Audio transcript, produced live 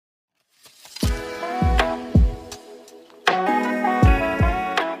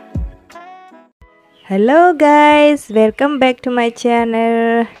Hello guys, welcome back to my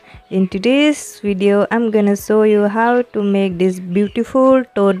channel. In today's video I'm gonna show you how to make this beautiful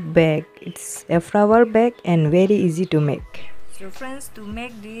tote bag. It's a flower bag and very easy to make. So friends, to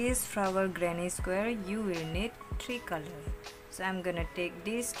make this flower granny square you will need 3 colors. So I'm gonna take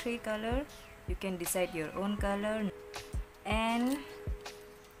these 3 colors. You can decide your own color, and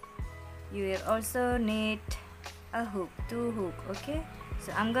you will also need a hook, 2 hook. Okay,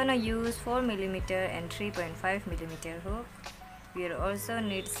 so I'm gonna use 4mm and 3.5mm hook. We will also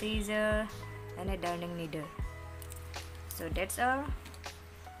need scissors and a darning needle. So that's all.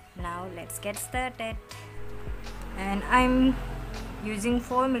 Now let's get started. And I'm using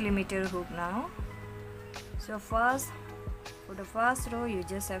 4mm hook now. So first, for the first row you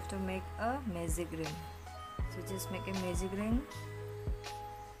just have to make a magic ring. So just make a magic ring.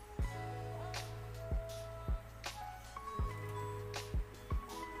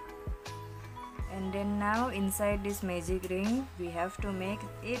 And then now inside this magic ring we have to make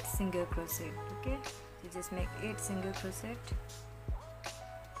 8 single crochet. Okay, so just make 8 single crochet.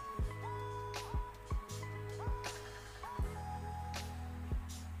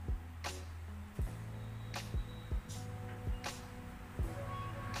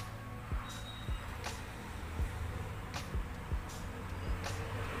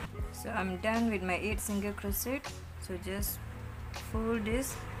 So I'm done with my 8 single crochet. So just pull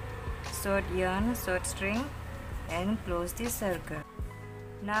this short yarn, short string, and close this circle.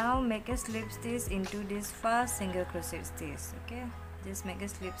 Now make a slip stitch into this first single crochet stitch. Okay, just make a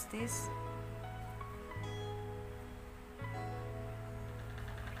slip stitch.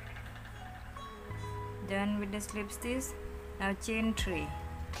 Done with the slip stitch. Now chain 3,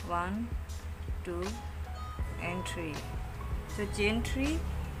 1, 2 and 3. So chain 3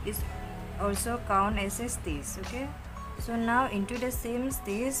 is also count as a stitch. Okay, so now into the same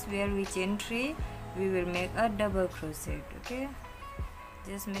stitch where we chain 3 we will make a double crochet. Okay,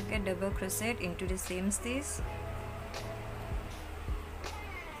 just make a double crochet into the same stitch.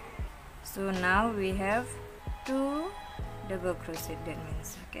 So now we have 2 double crochet, that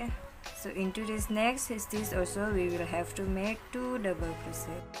means. Okay, so into this next stitch also we will have to make 2 double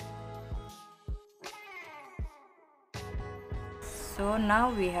crochet. So now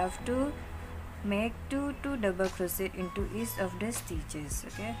we have to make 2 double crochet into each of the stitches.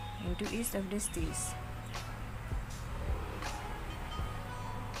 Okay, into each of the stitch.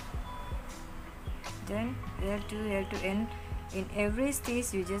 Then here to end. In every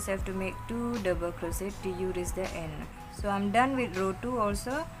stitch you just have to make 2 double crochet till you reach the end. So I'm done with row 2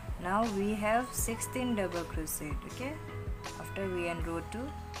 also. Now we have 16 double crochet. Okay, after we end row 2,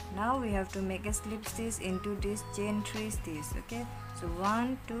 now we have to make a slip stitch into this chain 3 stitch. Okay, so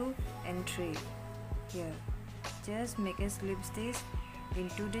 1, 2 and 3. Here just make a slip stitch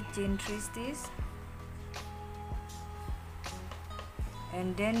into the chain 3 stitch,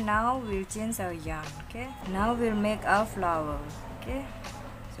 and then now we'll change our yarn. Okay, now we'll make our flower. Okay,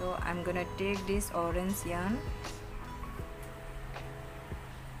 so I'm gonna take this orange yarn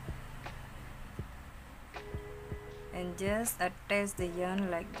and just attach the yarn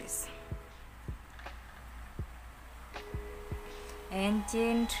like this and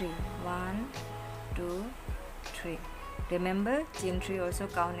chain 3, 1, 2, 3. Remember, chain 3 also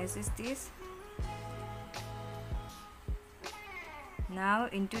count as a stitch. Now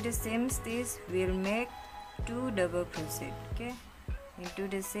into the same stitch we'll make 2 double crochet. Okay, into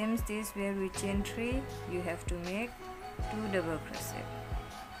the same stitch where we chain 3 you have to make 2 double crochet.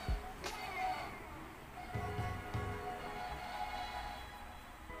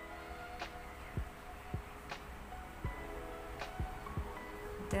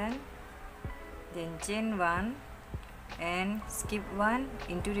 Then chain 1 and skip 1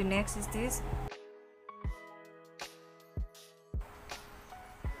 into the next stitch.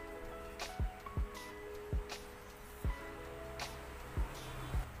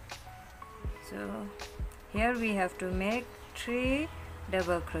 So here we have to make 3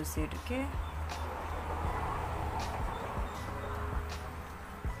 double crochet. Okay,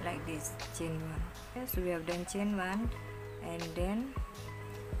 like this, chain 1. Okay, so we have done chain 1 and then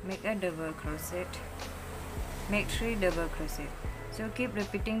make a double crochet, make 3 double crochet. So keep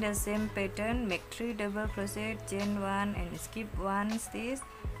repeating the same pattern. Make 3 double crochet, chain 1 and skip 1 stitch,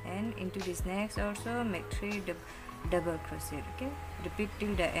 and into this next also make 3 double crochet. Okay, repeat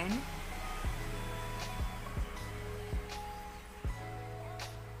till the end.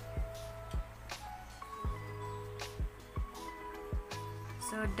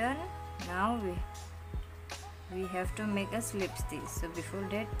 So done. Now we have to make a slip stitch. So before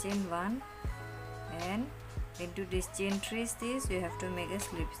that, chain 1 and into this chain 3 stitch you have to make a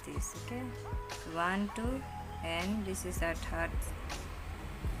slip stitch. Okay, so 1 2 and this is our third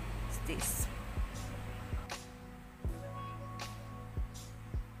stitch.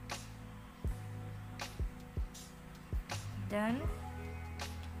 Done.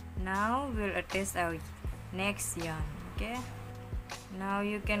 Now we'll attach our next yarn. Okay, now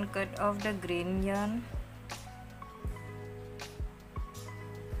you can cut off the green yarn.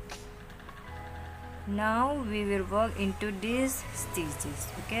 Now we will work into these stitches.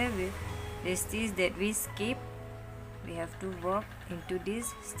 Okay, with the stitch that we skip, we have to work into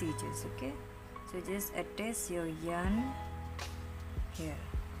these stitches. Okay, so just attach your yarn here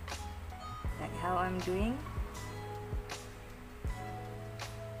like how I'm doing.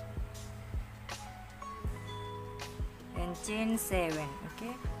 And chain 7.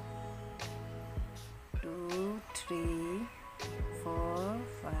 Okay, 2 3 4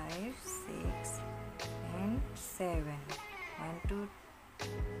 5 6 and 7. 1 2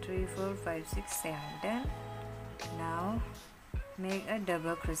 3 4 5 6 7. Done. Now make a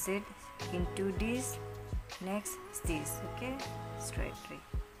double crochet into this next stitch. Okay, straight 3.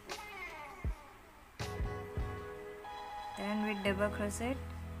 Then with double crochet,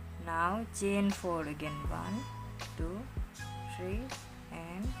 now chain 4 again. 1 2 3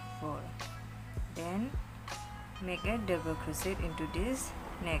 and 4. Then make a double crochet into this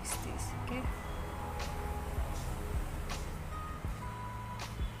next stitch. Okay,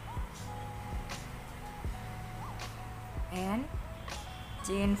 and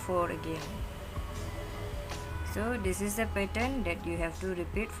chain 4 again. So this is the pattern that you have to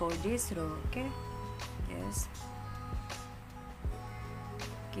repeat for this row. Okay, just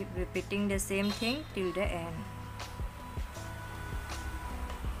keep repeating the same thing till the end.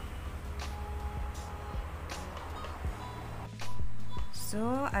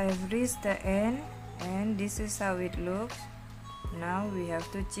 So I've reached the end and this is how it looks. Now we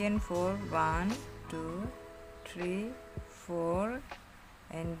have to chain 4. 1 2 3 4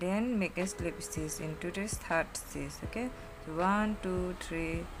 and then make a slip stitch into this third stitch. Okay, so 1 2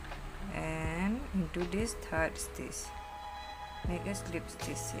 3 and into this third stitch make a slip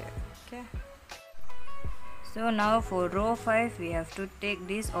stitch here. Okay, so now for row 5 we have to take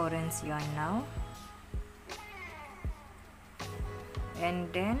this orange yarn now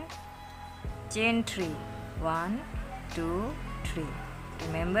and then chain 3. 1 2 3.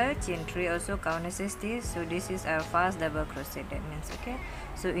 Remember, chain 3 also count as a stitch, so this is our first double crochet. That means, okay,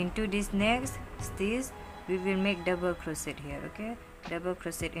 so into this next stitch we will make double crochet here. Okay, double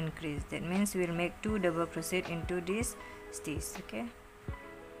crochet increase, that means we'll make 2 double crochet into this stitch. Okay,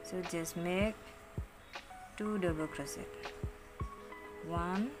 so just make 2 double crochet,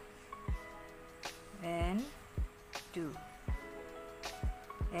 1 and 2,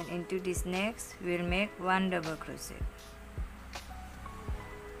 and into this next we'll make 1 double crochet.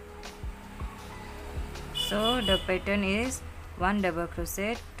 So the pattern is 1 double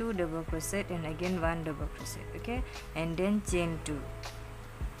crochet, 2 double crochet and again 1 double crochet. Okay, and then chain 2.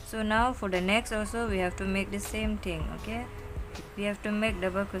 So now for the next also we have to make the same thing. Okay, we have to make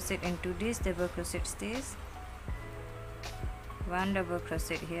double crochet into this double crochet stitch, 1 double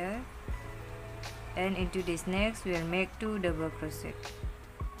crochet here, and into this next we will make 2 double crochet.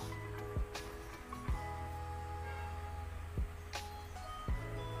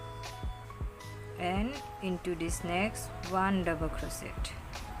 And into this next 1 double crochet.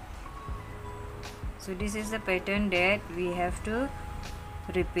 So this is the pattern that we have to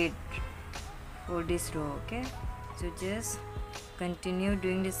repeat for this row. Okay, so just continue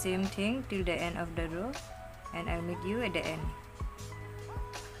doing the same thing till the end of the row and I'll meet you at the end.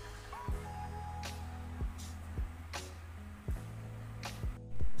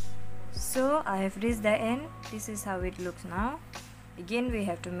 So I have reached the end. This is how it looks now. Again we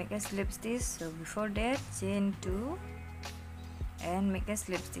have to make a slip stitch, so before that chain 2 and make a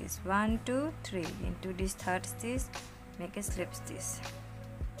slip stitch, 1 2 3, into this third stitch make a slip stitch.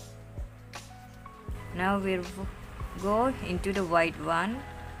 Now we'll go into the white one.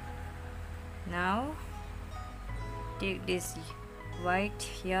 Now take this white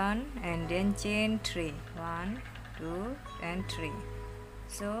yarn and then chain 3, 1 2 and 3.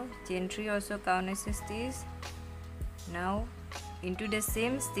 So chain 3 also count as a stitch. Now into the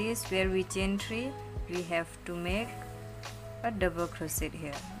same stitch where we chain 3 we have to make a double crochet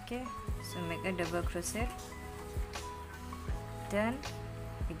here. Okay, so make a double crochet, then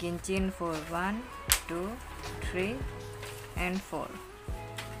again chain 4, 1 2 3 and 4,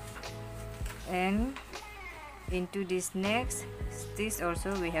 and into this next stitch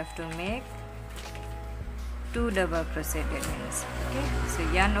also we have to make 2 double crochet. That means, okay,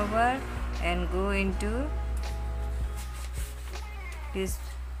 so yarn over and go into this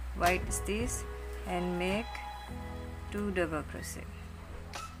white stitch and make 2 double crochet.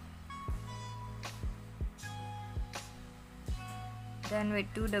 Then with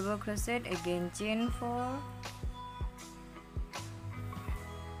 2 double crochet, again chain 4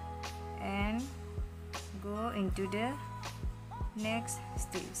 and go into the next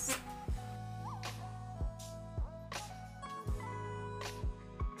stitch.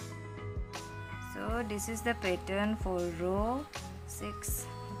 So this is the pattern for row 6.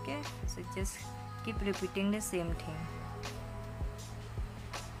 Okay, so just keep repeating the same thing.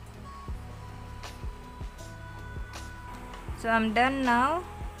 So I'm done now.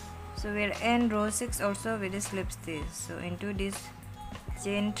 So we'll end row 6 also with a slip stitch. So into this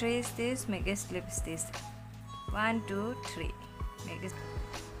chain 3 stitch, make a slip stitch. 1 2 3.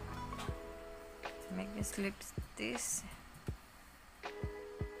 Make a slip stitch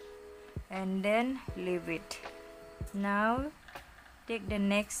and then leave it. Now take the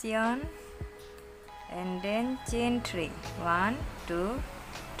next yarn and then chain 3. 1 2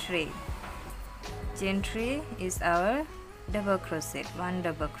 3. Chain 3 is our double crochet, 1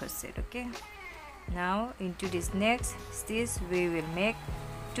 double crochet. Okay, now into this next stitch we will make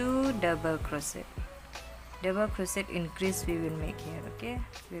 2 double crochet. Double crochet increase we will make here. Okay,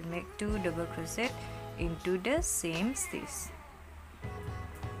 we'll make 2 double crochet into the same stitch.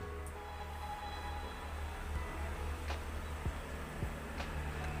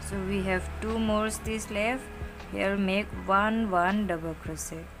 So we have 2 more stitches left. Here make 1 double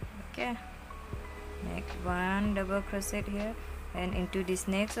crochet. Okay, make 1 double crochet here, and into this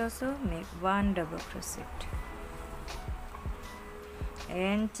next also make 1 double crochet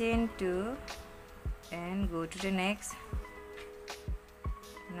and chain 2 and go to the next.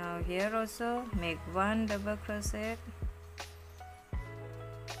 Now here also make 1 double crochet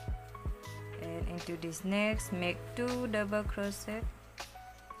and into this next make 2 double crochet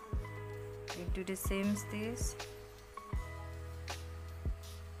into the same stitch.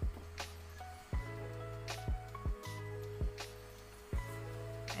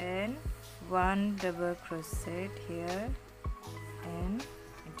 And 1 double crochet here, and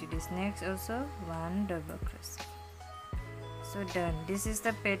into this next also 1 double crochet. So done. This is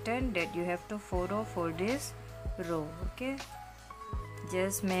the pattern that you have to follow for this row. Okay,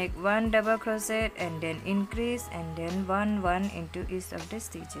 just make 1 double crochet and then increase and then 1 into each of the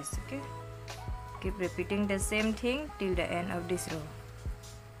stitches. Okay, keep repeating the same thing till the end of this row.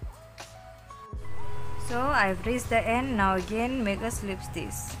 So I've reached the end. Now again make a slip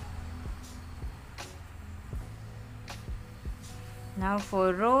stitch. Now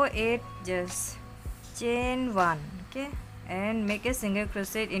for row 8 just chain 1. Okay, and make a single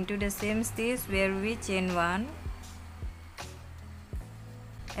crochet into the same stitch where we chain 1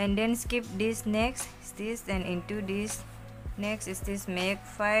 and then skip this next stitch and into this next stitch make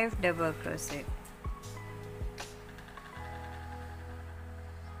 5 double crochet.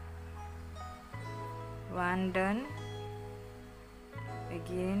 One done.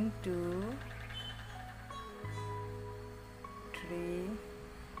 Again 2 3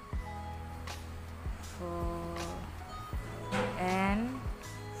 4 and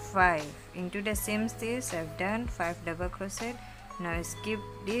 5 into the same stitch. I've done 5 double crochet. Now skip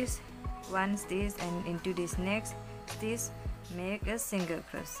this one stitch and into this next stitch make a single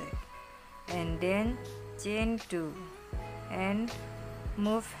crochet and then chain 2 and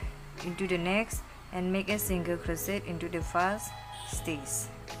move into the next and make a single crochet into the first stitch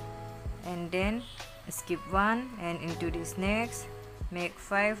and then skip 1 and into this next make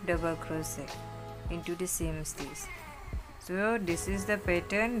 5 double crochet into the same stitch. So this is the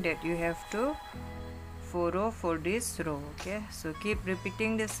pattern that you have to follow for this row. Okay, so keep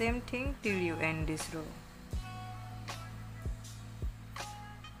repeating the same thing till you end this row.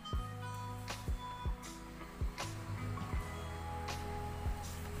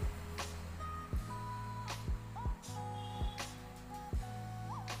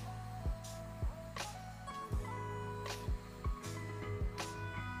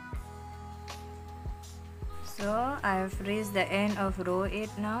 So I have reached the end of row 8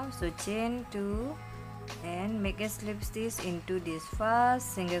 now. So chain 2 and make a slip stitch into this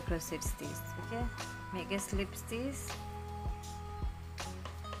first single crochet stitch. Okay, make a slip stitch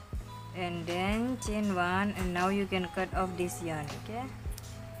and then chain 1 and now you can cut off this yarn. Okay,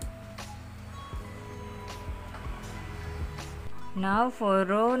 now for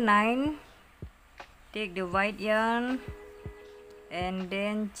row 9 take the white yarn and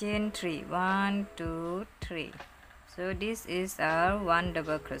then chain 3. 1 2 3. So this is our 1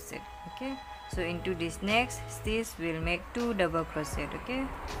 double crochet. Okay, So into this next stitch we'll make 2 double crochet. Okay,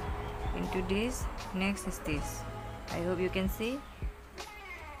 into this next stitch, I hope you can see,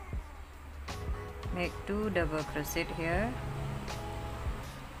 make 2 double crochet here.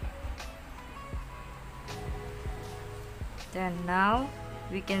 Then now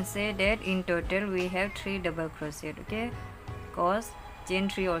we can say that in total we have 3 double crochet. Okay, cause chain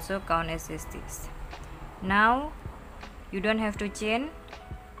 3 also count as a stitch. Now you don't have to chain.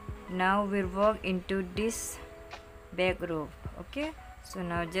 Now we'll work into this back row. Okay, so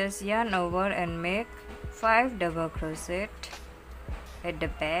now just yarn over and make 5 double crochet at the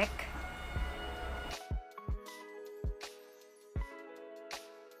back.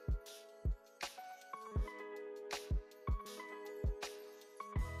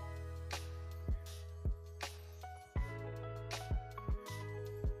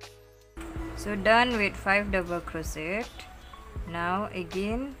 So done with 5 double crochet. Now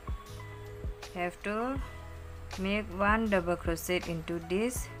again have to make 1 double crochet into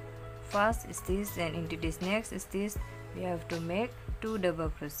this first stitch, and into this next stitch we have to make 2 double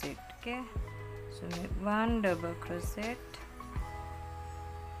crochet. Okay, so make 1 double crochet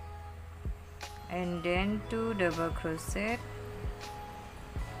and then 2 double crochet,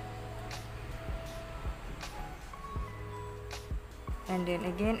 and then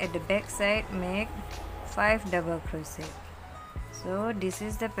again at the back side make 5 double crochet. So this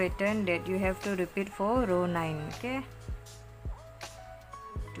is the pattern that you have to repeat for row 9. Okay,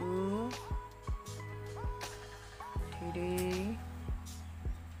 2, 3,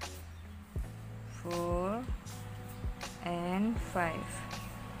 4 and 5.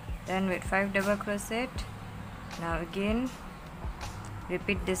 Then with 5 double crochet. Now again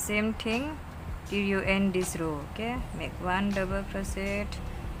repeat the same thing till you end this row. Okay, make 1 double crochet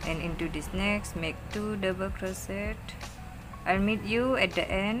and into this next make 2 double crochet. I'll meet you at the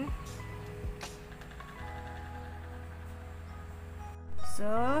end.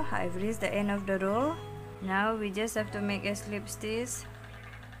 So I've reached the end of the row. Now we just have to make a slip stitch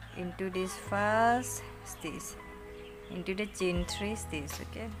into this first stitch, into the chain 3 stitch.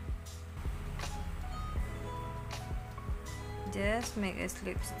 Okay, just make a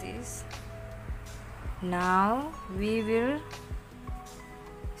slip stitch. Now we will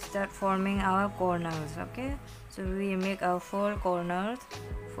start forming our corners. Okay, so we make our 4 corners.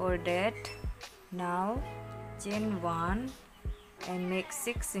 For that, now chain 1 and make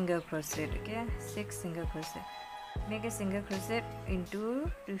 6 single crochet. Okay, 6 single crochet. Make a single crochet into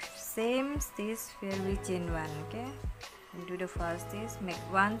the same stitch where we chain 1. Okay, into the first stitch make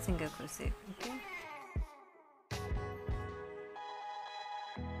 1 single crochet. Okay,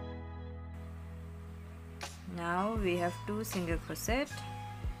 now we have 2 single crochet.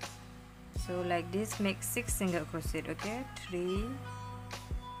 So like this make 6 single crochet. Okay, 3,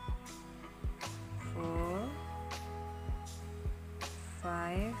 4,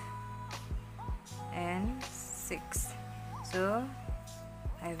 5 and 6. So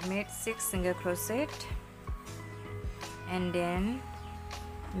I've made 6 single crochet, and then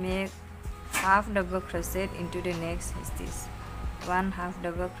make half double crochet into the next stitch, 1 half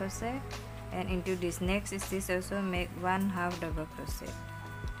double crochet, and into this next stitch also make 1 half double crochet.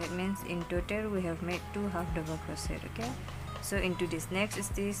 That means in total we have made 2 half double crochet. Okay, so into this next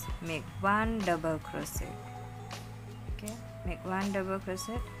stitch make 1 double crochet. Okay, make 1 double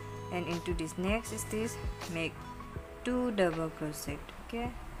crochet, and into this next stitch make 2 double crochet.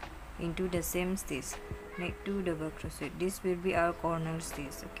 Okay, into the same stitch make 2 double crochet. This will be our corner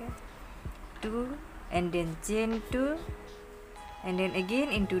stitch. Okay, 2 and then chain 2, and then again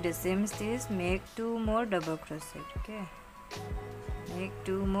into the same stitch make 2 more double crochet. Okay, make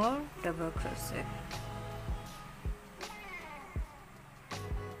 2 more double crochet,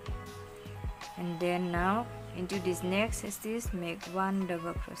 and then now into this next stitch make 1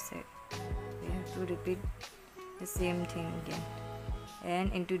 double crochet. We have to repeat the same thing again,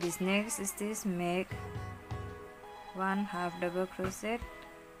 and into this next stitch make 1 half double crochet,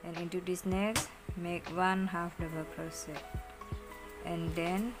 and into this next make 1 half double crochet, and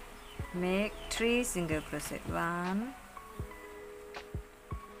then make 3 single crochet, 1,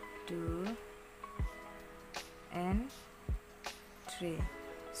 2 and 3.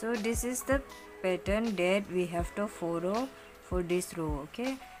 So this is the pattern that we have to follow for this row.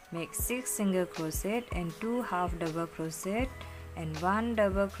 Okay, make 6 single crochet and 2 half double crochet and 1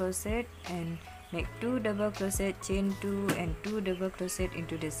 double crochet, and make 2 double crochet, chain 2 and 2 double crochet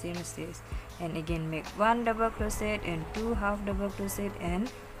into the same stitch, and again make 1 double crochet and 2 half double crochet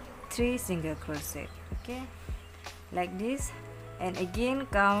and 3 single crochet. Okay, like this, and again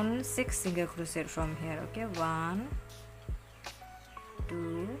count 6 single crochet from here. Okay, 1,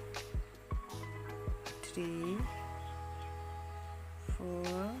 2, 3,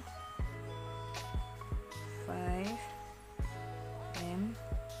 4, 5 and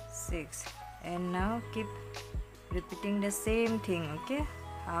 6. And now keep repeating the same thing. Okay,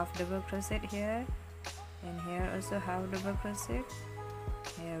 half double crochet here, and here also half double crochet,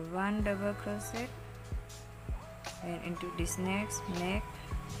 here 1 double crochet, and into this next make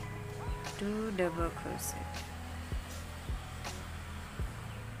 2 double crochet,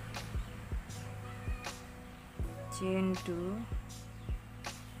 chain 2,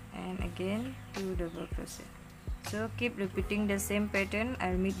 and again 2 double crochet. So keep repeating the same pattern.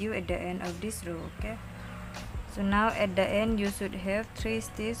 I'll meet you at the end of this row. Okay, so now at the end you should have 3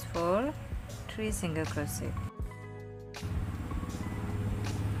 stitches for 3 single crochet.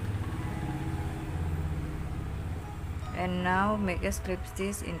 And now make a slip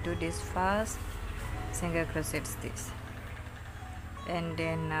stitch into this first single crochet stitch, and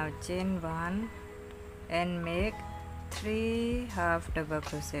then now chain 1 and make 3 half double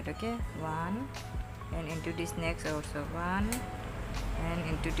crochet. Okay, 1, and into this next also 1, and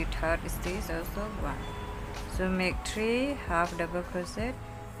into the third stitch also 1. So make 3 half double crochet,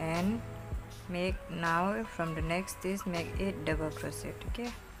 and make now from the next stitch make 8 double crochet.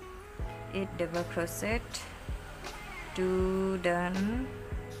 Okay, 8 double crochet, 2 done,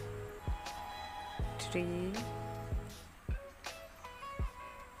 3,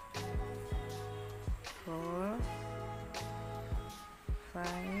 4,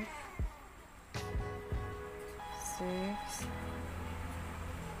 5, 6,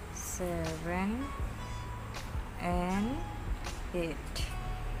 7 and 8.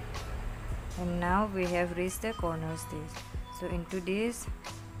 And now we have reached the corner stitch. So into this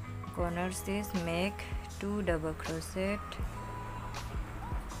corner stitch make 2 double crochet,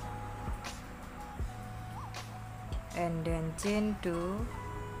 and then chain 2,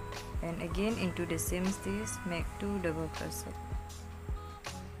 and again into the same stitch make 2 double crochet.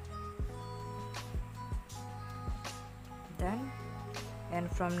 Done.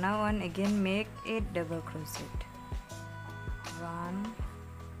 And from now on again make 8 double crochet. 1,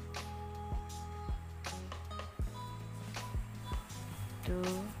 2,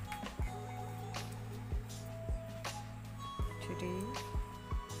 3,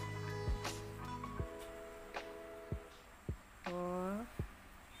 4,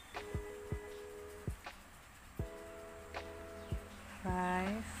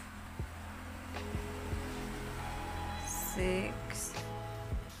 5, 6,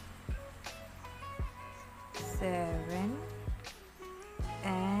 7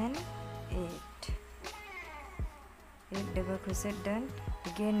 and 8. 8 double crochet done.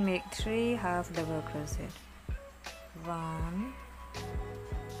 Again make 3 half double crochet. 1,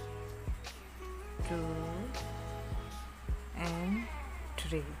 2 and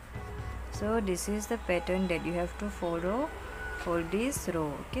 3. So this is the pattern that you have to follow for this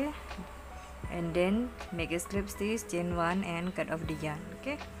row. Okay, and then make a slip stitch, chain 1 and cut off the yarn.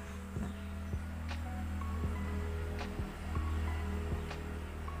 Okay,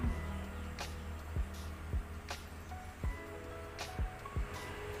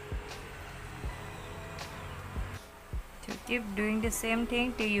 so keep doing the same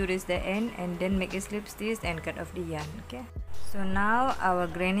thing till you reach the end, and then make a slip stitch and cut off the yarn. Okay, so now our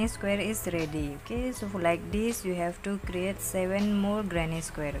granny square is ready. Okay, so for like this you have to create 7 more granny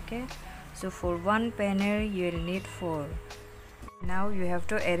square. Okay, so for one panel you will need 4. Now you have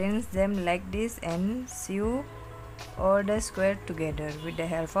to arrange them like this and sew all the square together with the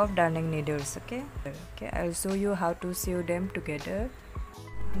help of darning needles. Okay, I'll show you how to sew them together.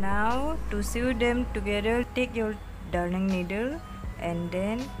 Now to sew them together, take your darning needle and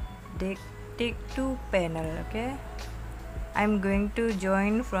then take 2 panel. Okay, I'm going to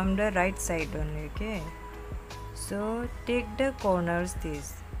join from the right side only. Okay, so take the corners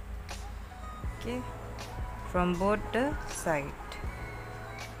this. Okay, from both the side.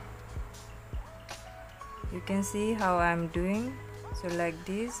 You can see how I'm doing. So like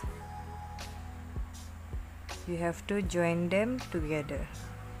this you have to join them together.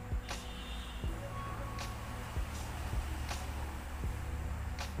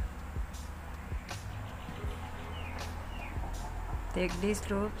 Take these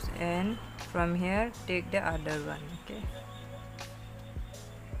loops and from here take the other one. Okay,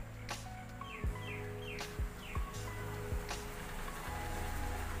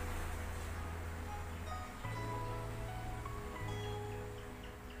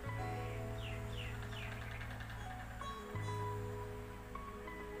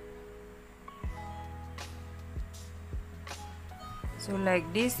 so like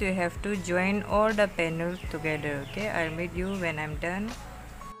this you have to join all the panels together. Okay, I'll meet you when I'm done.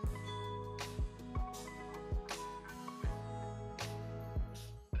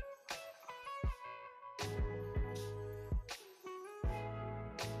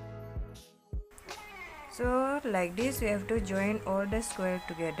 So like this we have to join all the square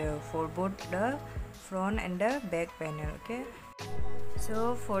together for both the front and the back panel. Okay,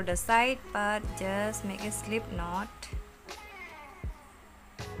 so for the side part, just make a slip knot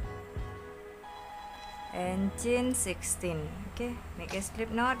and chain 16. Okay, make a slip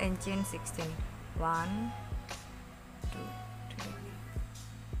knot and chain 16. 1 2 3.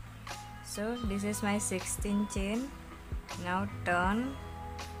 So this is my 16 chain. Now turn.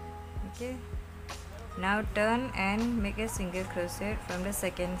 Okay, now turn and make a single crochet from the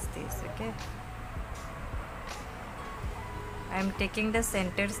second stitch. Okay, I am taking the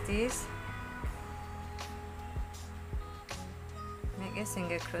center stitch, make a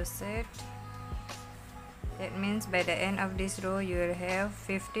single crochet. That means by the end of this row you will have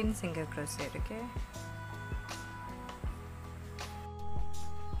 15 single crochet. Okay,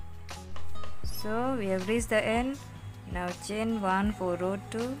 so we have reached the end. Now chain 1 for row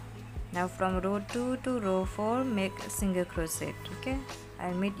 2. Now from row 2 to row 4 make a single crochet. Okay,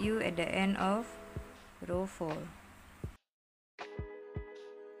 I'll meet you at the end of row 4.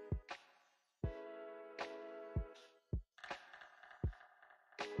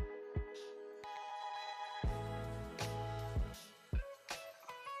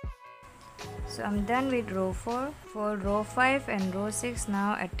 So I'm done with row 4. For row 5 and row 6,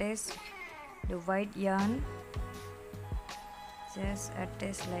 now attach the white yarn. Just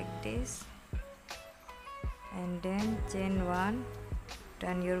attach like this and then chain 1,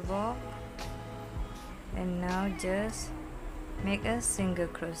 turn your box, and now just make a single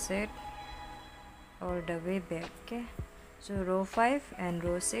crochet all the way back. Okay, so row 5 and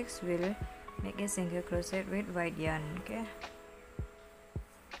row 6 will make a single crochet with white yarn. Okay,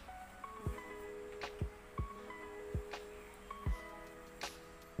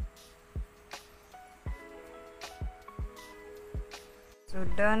 so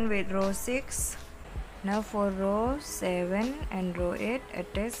done with row 6. Now for row 7 and row 8,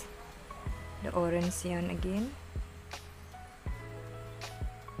 attach the orange yarn again.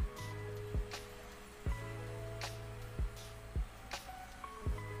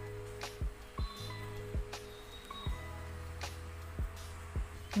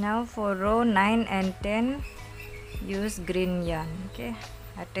 Now for row 9 and 10, use green yarn. Okay,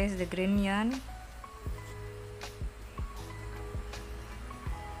 attach the green yarn.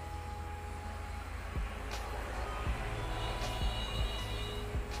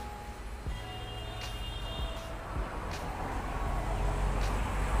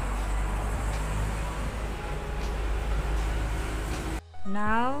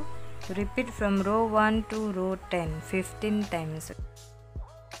 Now repeat from row 1 to row 10 15 times.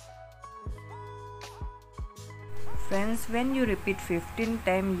 Friends, when you repeat 15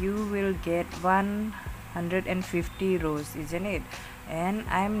 times you will get 150 rows, isn't it? And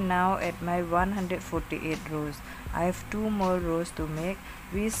I'm now at my 148 rows. I have 2 more rows to make,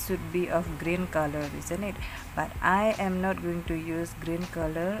 which should be of green color, isn't it? But I am not going to use green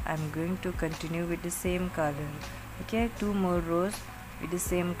color. I'm going to continue with the same color. Okay, 2 more rows with the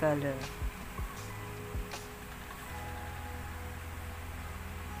same color.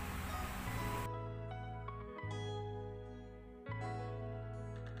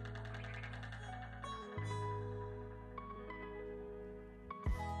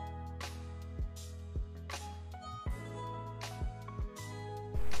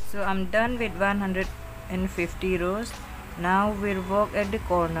 So I'm done with 150 rows. Now we'll work at the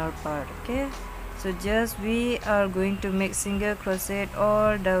corner part. Okay, so just we are going to make single crochet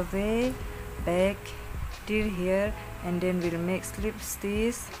all the way back till here, and then we'll make slip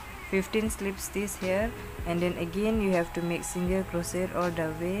stitch, 15 slip stitch here, and then again you have to make single crochet all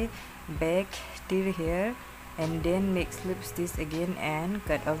the way back till here, and then make slip stitch again and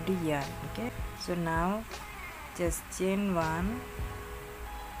cut off the yarn. Okay, so now just chain 1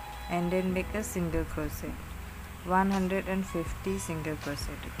 and then make a single crochet, 150 single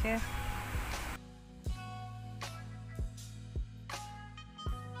crochet. Okay,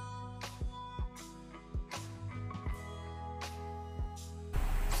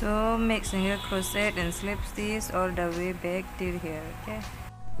 so make single crochet and slip stitch all the way back till here. Okay,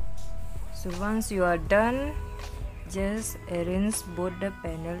 so once you are done, just arrange both the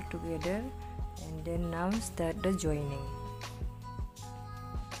panel together and then now start the joining.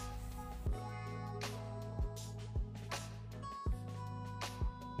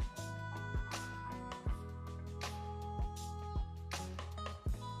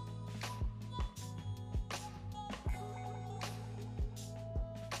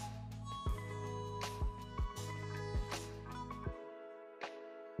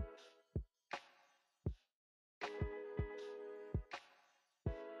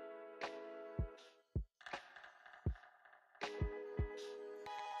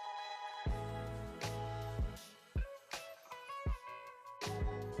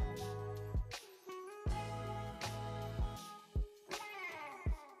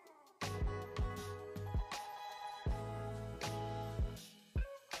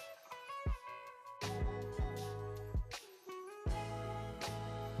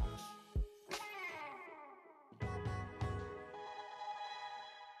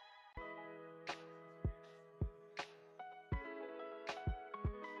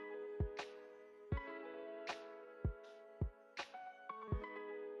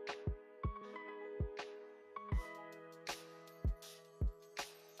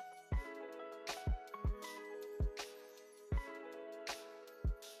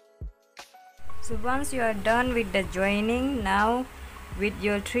 So once you are done with the joining, now with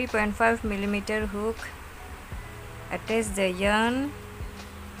your 3.5mm hook, attach the yarn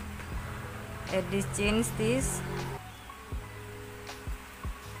at this chain stitch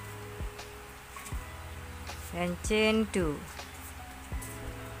and chain 2.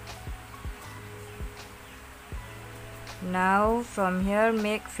 Now from here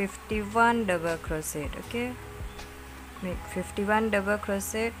make 51 double crochet. Okay, make 51 double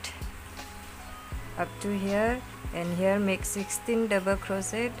crochet up to here, and here make 16 double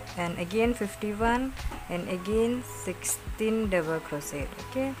crochet, and again 51, and again 16 double crochet.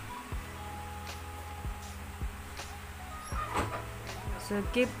 Okay, so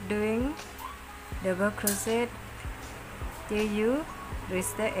keep doing double crochet till you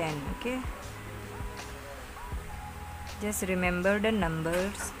reach the end. Okay, just remember the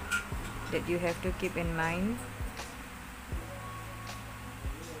numbers that you have to keep in mind.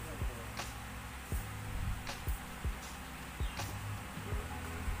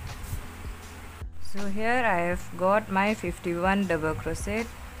 So here I have got my 51 double crochet.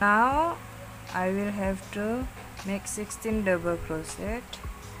 Now I will have to make 16 double crochet,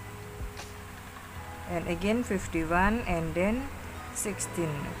 and again 51, and then 16.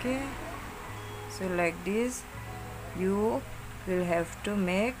 Okay, so like this you will have to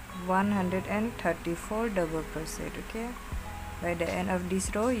make 134 double crochet. Okay, by the end of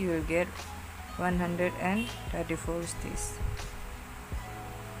this row you will get 134 stitches.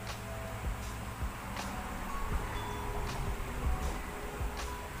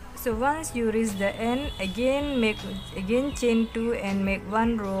 So once you reach the end, again chain 2 and make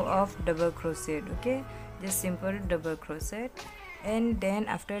 1 row of double crochet. Okay, just simple double crochet, and then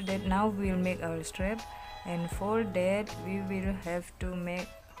after that now we will make our strap, and for that we will have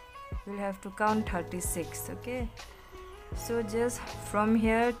to count 36. Okay, so just from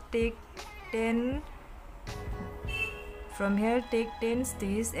here take 10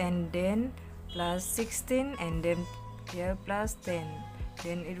 stitches, and then plus 16, and then here plus 10,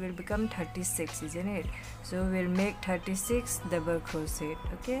 then it will become 36, isn't it? So we'll make 36 double crochet.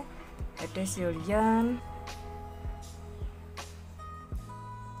 Okay, attach your yarn,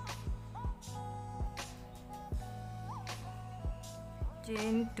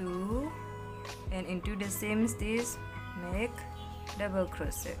 chain 2, and into the same stitch make double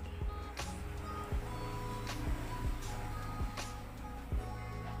crochet.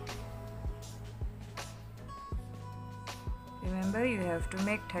 Remember, you have to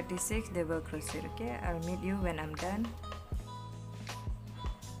make 36 double crochet. Okay, I'll meet you when I'm done.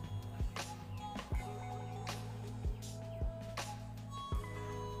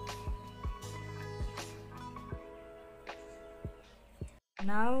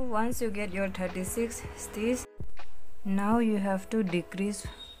 Now once you get your 36 stitches, now you have to decrease.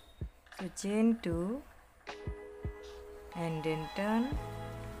 So chain 2 and then turn.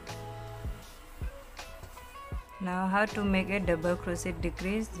 Now how to make a double crochet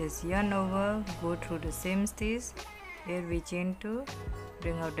decrease? Just yarn over, go through the same stitch, there we chain 2,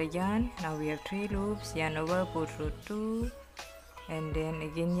 bring out the yarn. Now we have 3 loops, yarn over, pull through 2, and then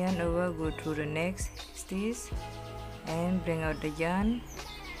again yarn over, go through the next stitch and bring out the yarn.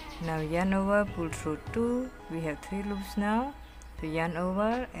 Now yarn over, pull through 2, we have 3 loops now, so yarn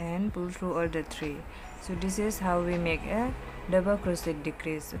over and pull through all the 3. So this is how we make a double crochet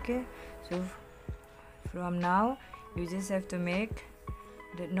decrease. Okay, so from now you just have to make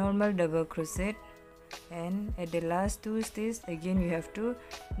the normal double crochet, and at the last 2 stitches again you have to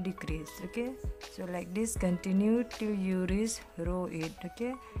decrease. Okay, so like this continue till you reach row 8.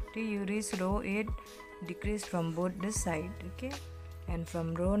 Okay, till you reach row 8 decrease from both the side. Okay, and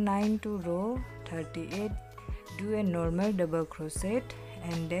from row 9 to row 38 do a normal double crochet,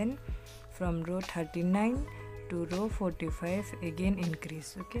 and then from row 39 to row 45 again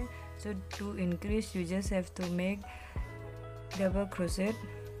increase. Okay, so to increase you just have to make double crochet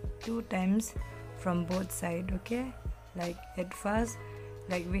 2 times from both sides. Okay, like at first,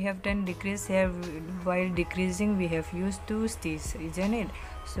 like we have done decrease here, while decreasing we have used 2 stitches, isn't it?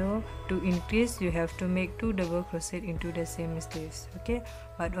 So to increase you have to make 2 double crochet into the same stitch. Okay,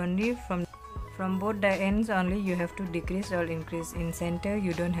 but only from both the ends only you have to decrease or increase. In center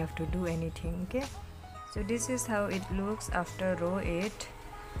you don't have to do anything. Okay, so this is how it looks after row 8.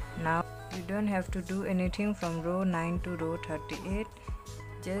 Now you don't have to do anything from row 9 to row 38,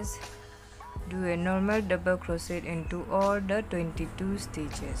 just do a normal double crochet into all the 22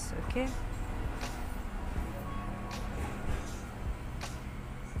 stitches. Okay,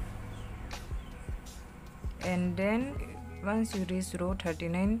 and then once you reach row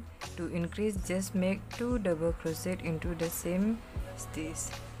 39, to increase just make 2 double crochet into the same stitch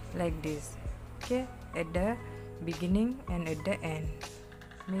like this. okay, at the beginning and at the end.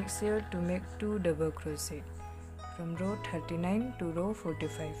 Make sure to make 2 double crochet from row 39 to row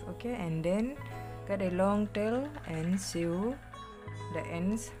 45, okay, and then cut a long tail and sew the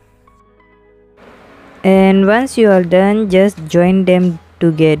ends. And once you are done, just join them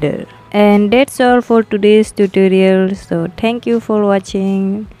together. And that's all for today's tutorial. So thank you for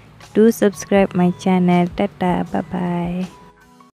watching. Do subscribe my channel. Tata, bye bye.